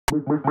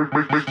Make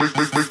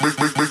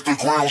the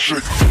ground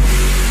shake.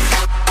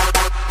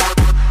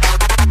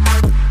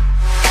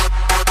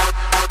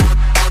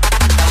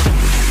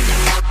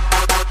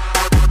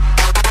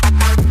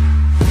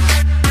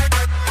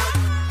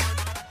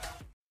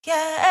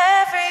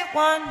 Yeah,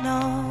 everyone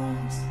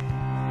knows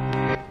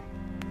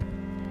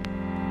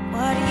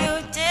what you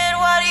did,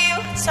 what you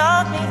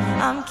told me.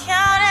 I'm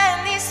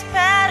counting these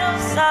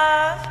petals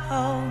of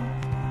hope.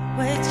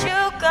 Where'd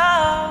you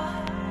go?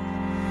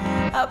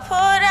 I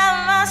poured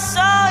out my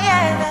soul,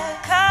 yeah, the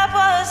cup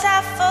was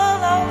half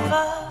full,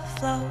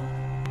 overflow.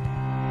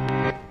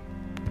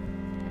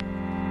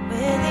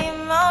 With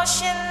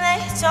emotion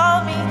they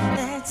told me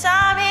that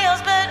time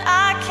heals, but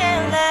I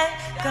can't let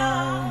go.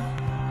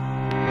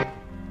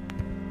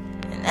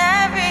 And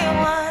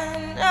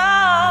everyone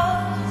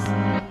knows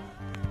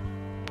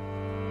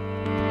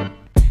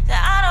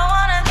that I don't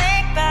wanna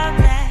think about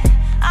that.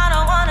 I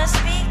don't wanna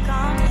speak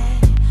on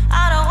it.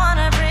 I don't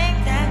wanna bring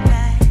that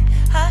back.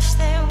 Hush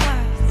their words.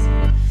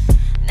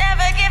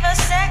 Never give a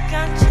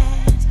second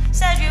chance.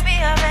 Said you'd be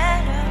a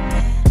better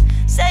man.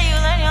 Say you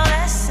learn your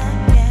lesson,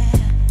 yeah.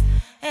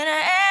 And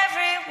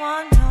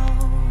everyone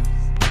knows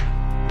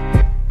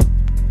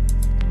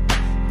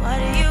what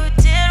you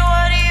did,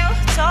 what you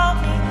told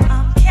me.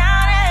 I'm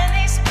counting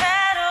these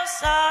petals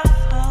of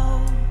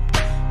hope.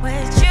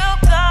 Where'd you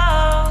go?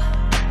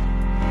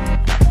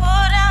 I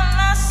poured out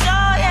my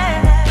soul, yeah,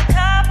 that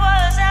cup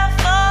was half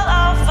full,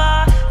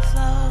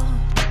 overflow.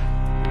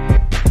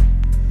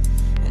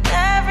 And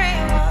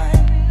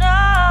everyone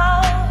knows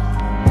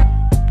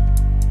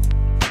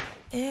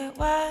it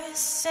was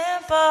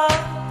simple.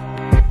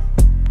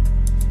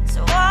 So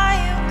why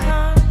you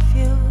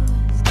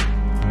confused?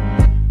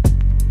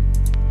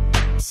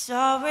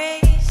 Sorry,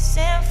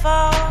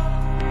 sinful.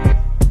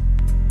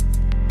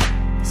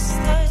 It's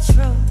the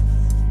truth.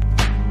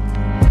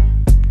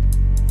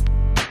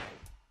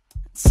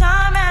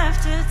 Time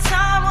after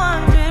time,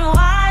 wondering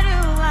why do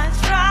I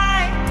try?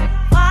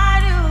 Why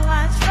do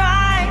I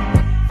try?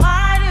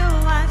 Why do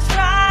I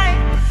try?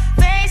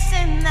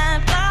 Facing that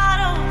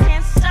bottle,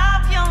 can't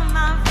stop, you're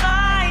my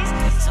vice.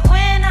 So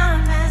when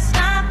I'm asked,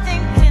 not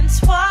thinking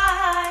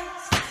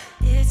twice.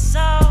 It's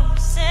so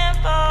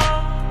simple.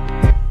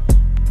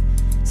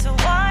 So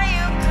why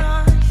you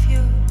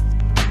confused?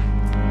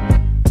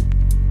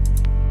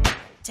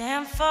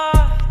 Damn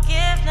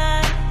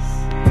forgiveness,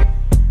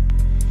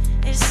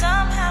 it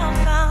somehow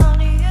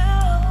found you.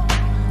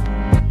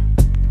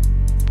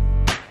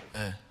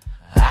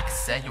 I can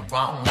say you're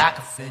wrong, I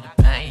can feel your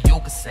pain. You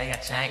can say I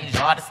changed,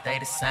 or to stay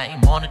the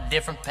same. On a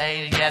different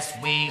page, yes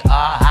we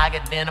are.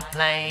 Higher than a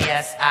plane,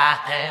 yes I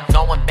am.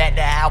 Going back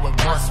to how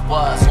it once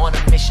was. On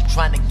a mission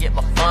trying to get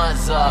my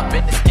funds up.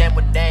 In this game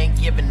when they ain't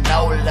giving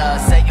no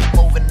love. Say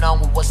you're moving on,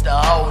 well what's the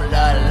whole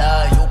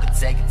love? You can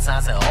take your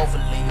time, so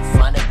hopefully you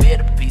find a bit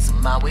of peace of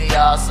mind. We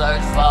all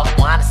search for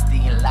honesty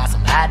and lies.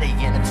 Somehow they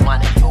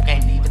intertwine and you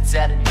can't even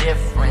tell the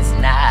difference.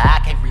 Nah, I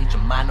can't read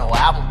your mind, no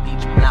I won't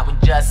beat you blind. We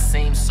just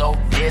seem so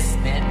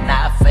distant.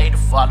 Not afraid to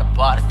fall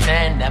apart,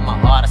 pretend that my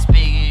heart is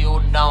speaking,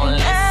 you don't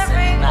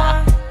listen.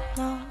 Nah. Everyone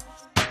knows,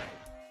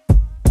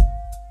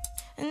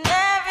 and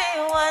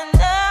everyone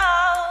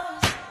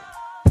knows,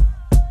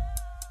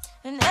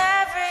 and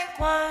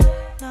everyone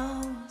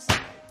knows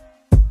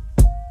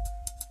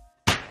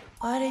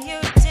what you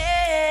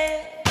did,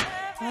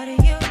 what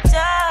you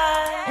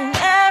done, and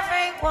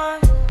everyone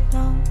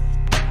knows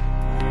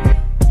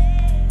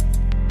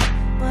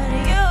what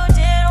you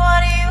did,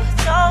 what you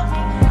told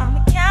me. I'm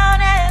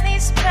counting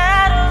these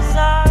petals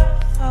of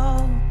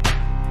hope.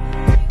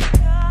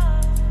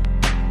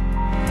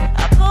 I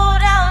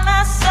pulled out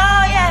my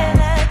soul, yeah,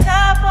 that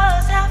cup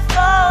was half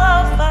full,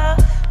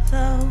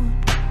 overflowed.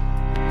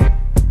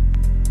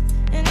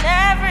 And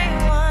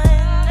everyone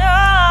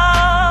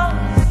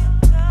knows,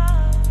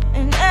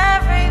 and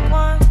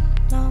everyone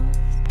knows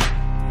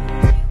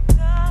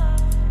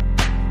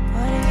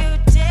what you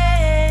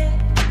did,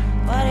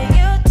 what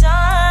you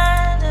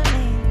done to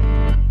me.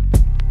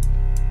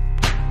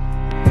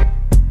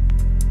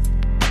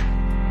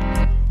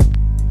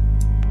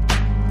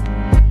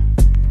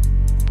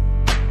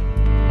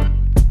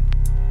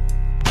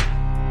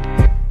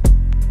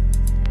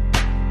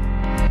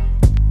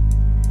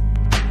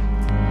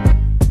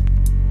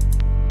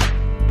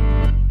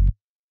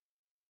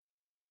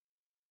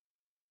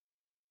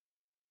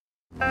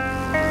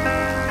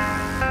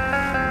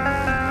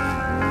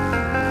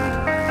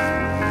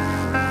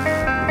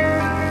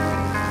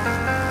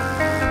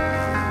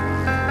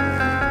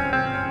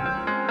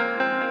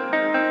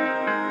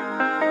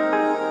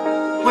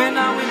 When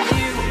I'm with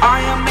you, I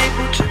am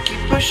able to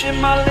keep pushing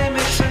my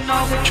limits. And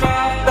all the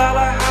drive that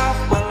I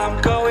have, well,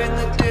 I'm going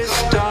the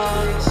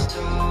distance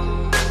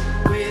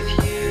with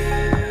you.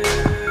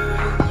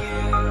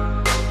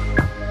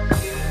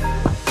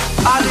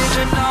 I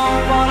didn't know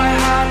what I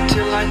had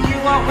till I knew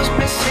what was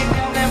missing.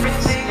 And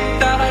everything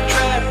that I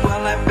dread,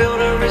 well, I built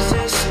a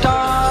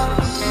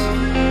resistance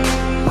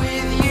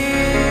with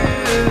you.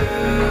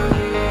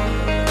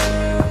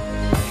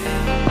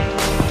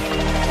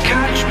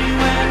 Catch me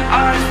when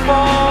I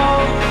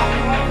fall,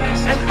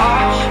 and I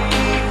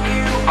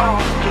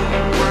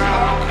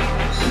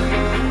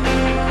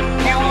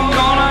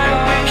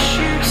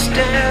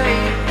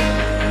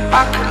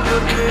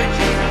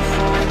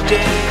day.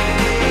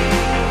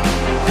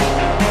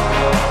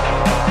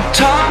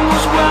 Time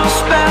was well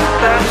spent,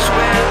 that's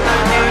when I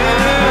knew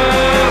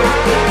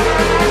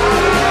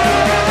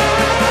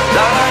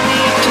that I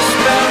need to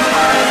spend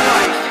my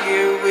life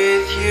here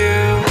with you.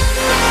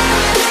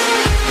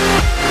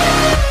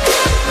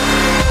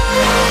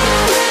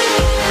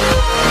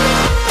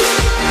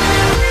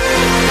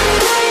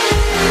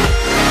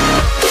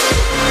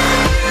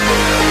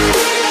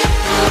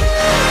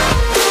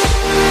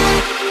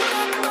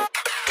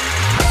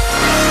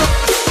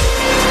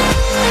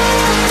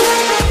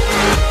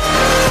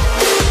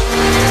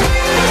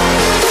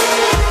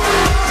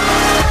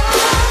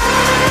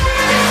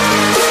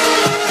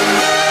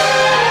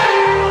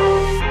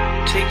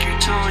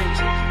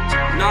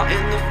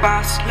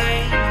 Fast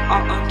lane,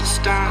 I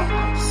understand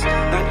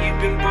that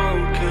you've been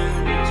broken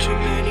too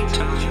many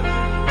times,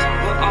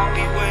 but I'll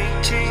be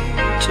waiting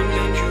to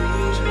mend your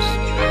wounds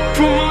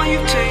from all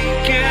you've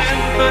taken.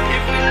 But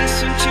if we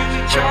listen to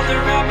each other,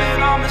 admit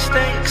our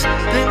mistakes,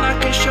 then I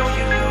can show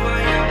you who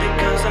I am,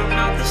 because I'm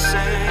not the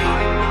same.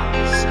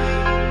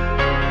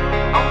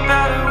 I'm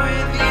better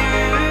with you.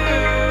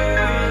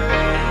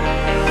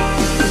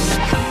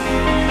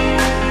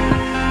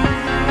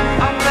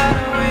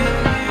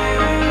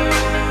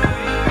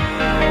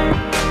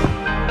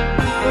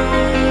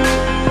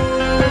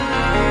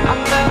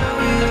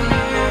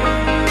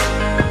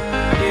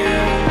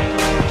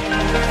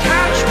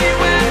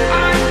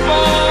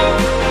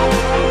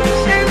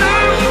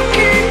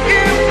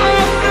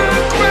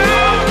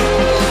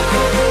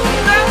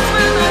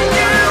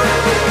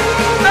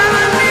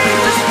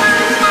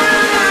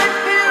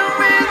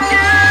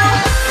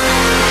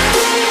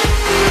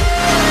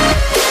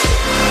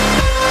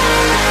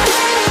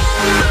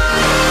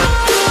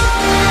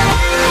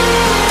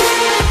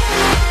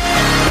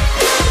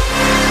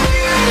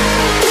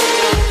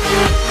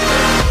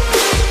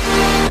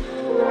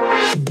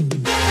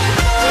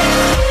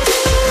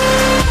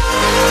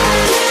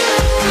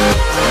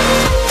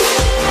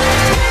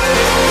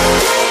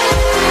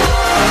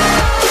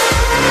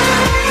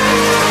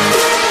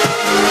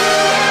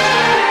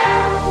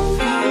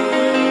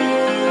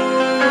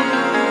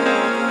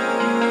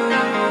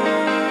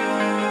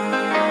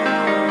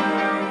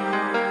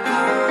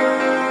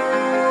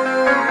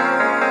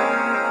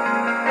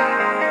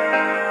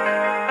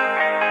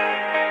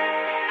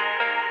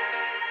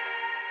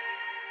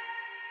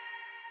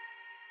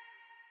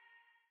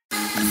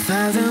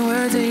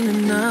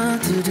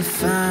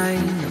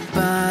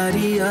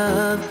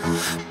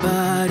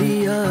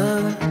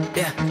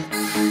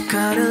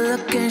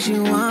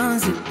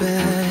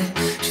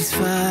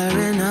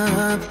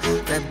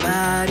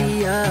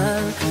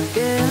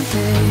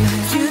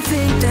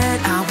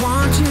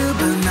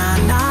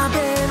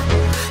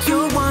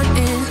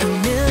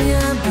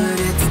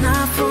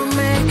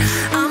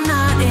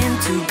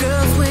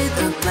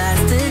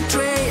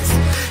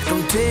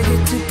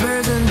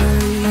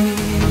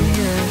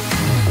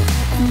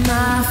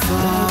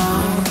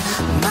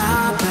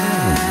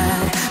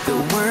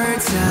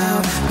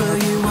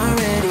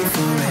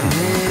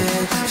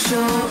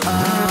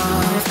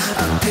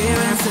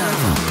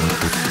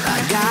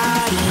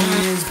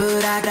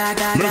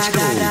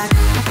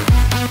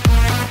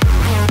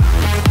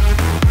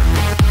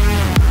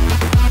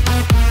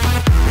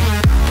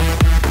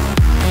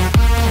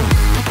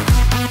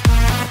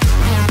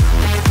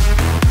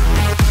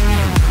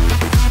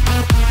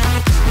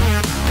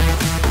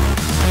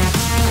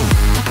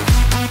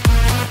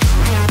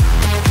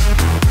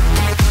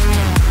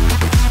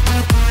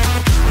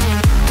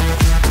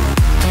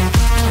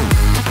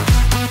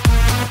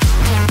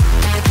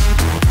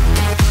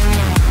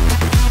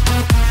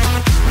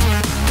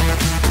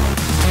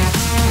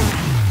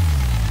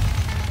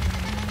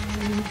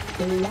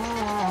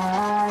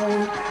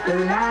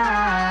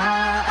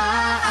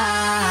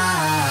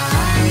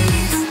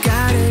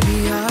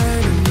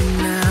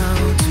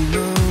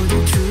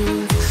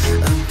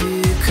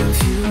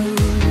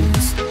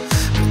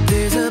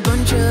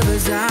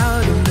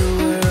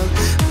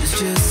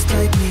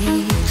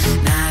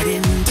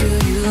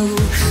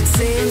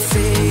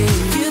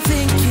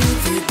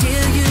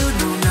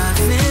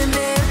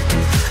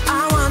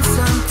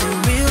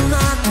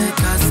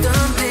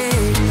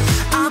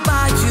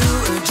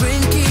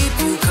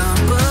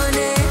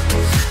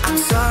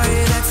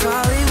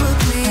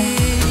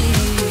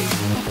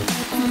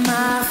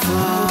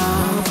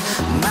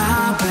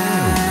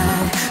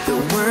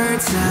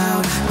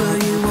 out,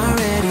 but you